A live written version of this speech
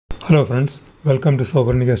Hello friends, welcome to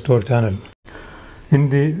Sobernica Store channel. In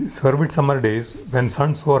the fervid summer days, when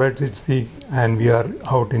sun soars at its peak and we are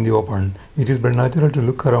out in the open, it is but natural to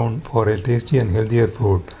look around for a tasty and healthier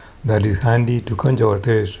fruit that is handy to quench our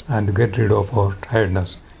thirst and to get rid of our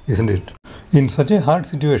tiredness, isn't it? In such a hard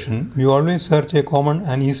situation, we always search a common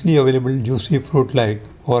and easily available juicy fruit like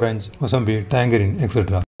orange, mosambi, tangerine,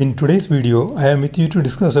 etc. In today's video, I am with you to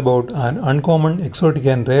discuss about an uncommon, exotic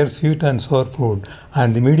and rare sweet and sour fruit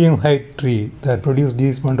and the medium height tree that produce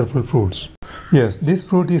these wonderful fruits. Yes, this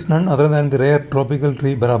fruit is none other than the rare tropical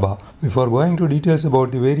tree Baraba. Before going to details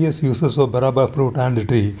about the various uses of Baraba fruit and the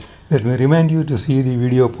tree, let me remind you to see the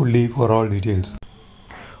video fully for all details.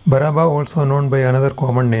 Baraba, also known by another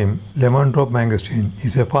common name, lemon-top mangosteen,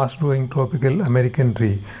 is a fast-growing tropical American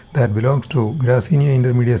tree that belongs to Gracenia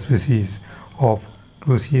intermedia species of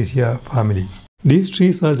Cruciaceae family. These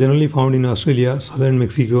trees are generally found in Australia, southern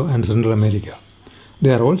Mexico and Central America.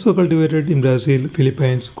 They are also cultivated in Brazil,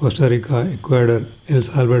 Philippines, Costa Rica, Ecuador, El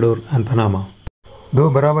Salvador and Panama. Though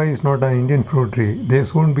Baraba is not an Indian fruit tree, they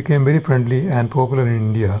soon became very friendly and popular in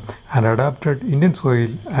India and adapted Indian soil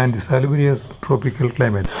and the salubrious tropical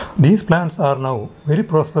climate. These plants are now very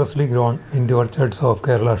prosperously grown in the orchards of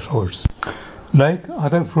Kerala shores. Like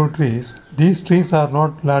other fruit trees, these trees are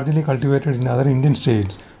not largely cultivated in other Indian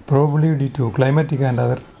states, probably due to climatic and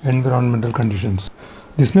other environmental conditions.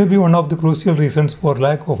 This may be one of the crucial reasons for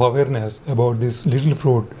lack of awareness about this little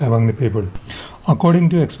fruit among the people. According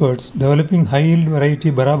to experts, developing high-yield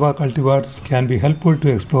variety Baraba cultivars can be helpful to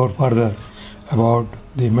explore further about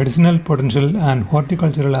the medicinal potential and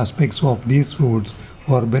horticultural aspects of these fruits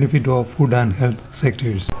for benefit of food and health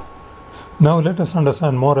sectors. Now let us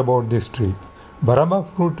understand more about this tree. Baraba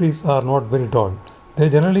fruit trees are not very tall. They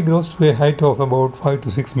generally grow to a height of about 5 to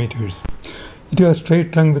 6 meters. It has a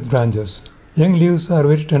straight trunk with branches. Young leaves are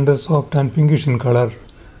very tender, soft and pinkish in color.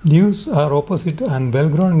 Leaves are opposite and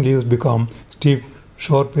well-grown leaves become stiff,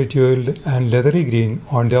 short petioled and leathery green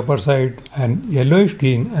on the upper side and yellowish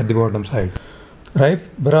green at the bottom side. Ripe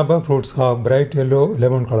Baraba fruits have bright yellow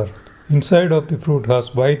lemon color. Inside of the fruit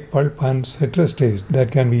has white pulp and citrus taste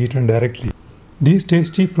that can be eaten directly. These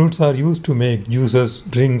tasty fruits are used to make juices,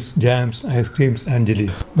 drinks, jams, ice creams and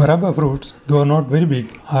jellies. Baraba fruits, though not very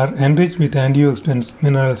big, are enriched with antioxidants,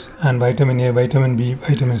 minerals and vitamin A, vitamin B,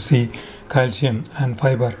 vitamin C, calcium and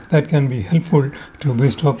fiber that can be helpful to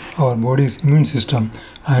boost up our body's immune system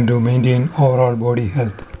and to maintain overall body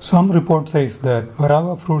health. Some report says that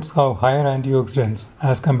Baraba fruits have higher antioxidants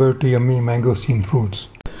as compared to yummy mangosteen fruits.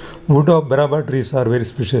 Wood of Baraba trees are very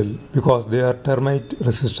special because they are termite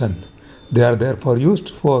resistant. They are therefore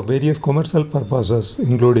used for various commercial purposes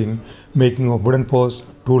including making of wooden posts,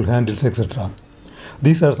 tool handles, etc.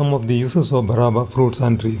 These are some of the uses of Baraba fruits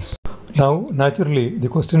and trees. Now, naturally, the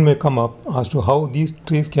question may come up as to how these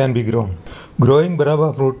trees can be grown. Growing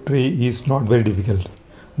Baraba fruit tree is not very difficult.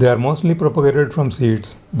 They are mostly propagated from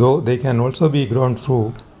seeds, though they can also be grown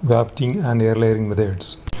through grafting and air layering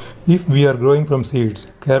methods. If we are growing from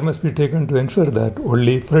seeds, care must be taken to ensure that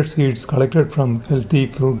only fresh seeds collected from healthy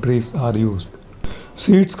fruit trees are used.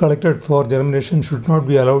 Seeds collected for germination should not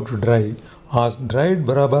be allowed to dry, as dried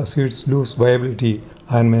Baraba seeds lose viability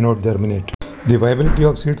and may not germinate. The viability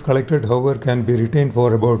of seeds collected, however, can be retained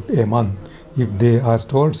for about a month if they are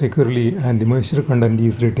stored securely and the moisture content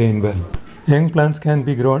is retained well. Young plants can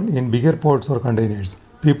be grown in bigger pots or containers.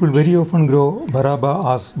 People very often grow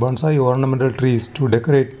Baraba as bonsai ornamental trees to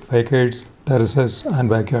decorate facades, terraces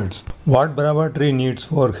and backyards. What Baraba tree needs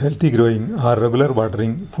for healthy growing are regular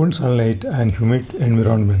watering, full sunlight and humid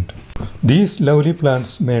environment. These lovely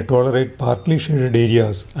plants may tolerate partly shaded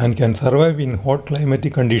areas and can survive in hot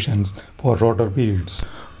climatic conditions for shorter periods.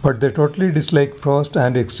 But they totally dislike frost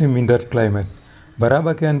and extreme winter climate.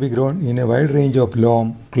 Baraba can be grown in a wide range of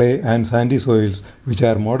loam, clay and sandy soils which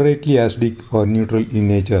are moderately acidic or neutral in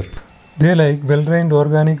nature. They like well-drained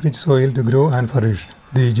organic rich soil to grow and flourish.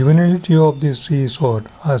 The juvenility of this tree is short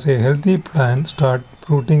as a healthy plant starts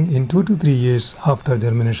fruiting in 2 to 3 years after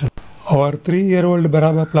germination. Our 3-year-old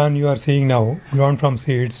Baraba plant you are seeing now, grown from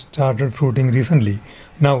seeds, started fruiting recently.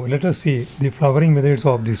 Now let us see the flowering methods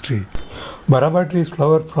of this tree. Baraba trees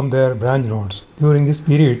flower from their branch nodes. During this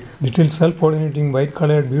period, little self-pollinating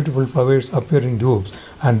white-colored beautiful flowers appear in tubes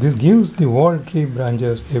and this gives the whole tree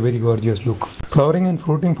branches a very gorgeous look. Flowering and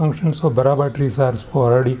fruiting functions of Baraba trees are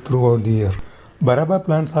sporadic throughout the year. Baraba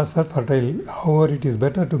plants are self-fertile, however it is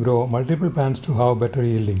better to grow multiple plants to have better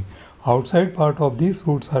yielding. Outside part of these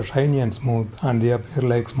fruits are shiny and smooth and they appear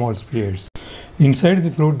like small spears. Inside the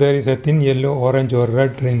fruit there is a thin yellow, orange or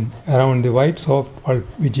red ring around the white soft pulp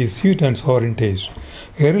which is sweet and sour in taste.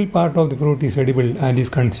 Aerial part of the fruit is edible and is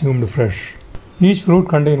consumed fresh. Each fruit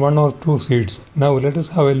contains 1 or 2 seeds. Now let us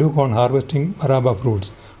have a look on harvesting Baraba fruits.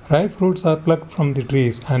 Ripe fruits are plucked from the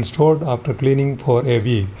trees and stored after cleaning for a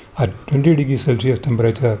week at 20 degrees Celsius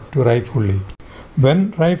temperature to ripe fully. When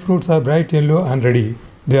ripe fruits are bright yellow and ready,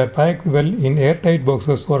 they are packed well in airtight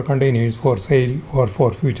boxes or containers for sale or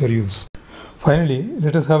for future use. Finally,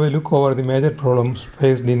 let us have a look over the major problems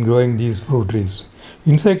faced in growing these fruit trees.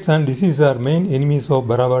 Insects and diseases are main enemies of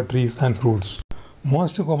Baraba trees and fruits.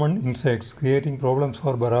 Most common insects creating problems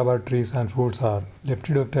for Baraba trees and fruits are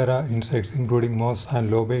Lepidoptera insects including moths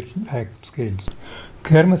and lobate-like scales.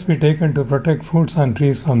 Care must be taken to protect fruits and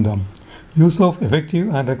trees from them. Use of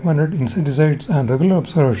effective and recommended insecticides and regular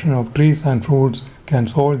observation of trees and fruits can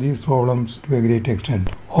solve these problems to a great extent.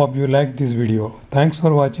 Hope you liked this video. Thanks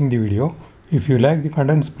for watching the video. If you like the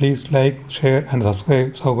contents, please like, share and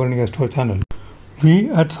subscribe Sauvarnika Store channel.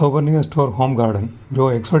 We at Sauvarnika Store Home Garden grow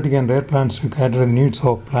exotic and rare plants to cater the needs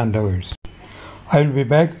of plant lovers. I will be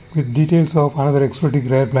back with details of another exotic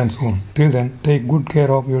rare plant soon. Till then, take good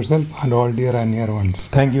care of yourself and all dear and near ones.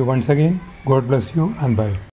 Thank you once again. God bless you and bye.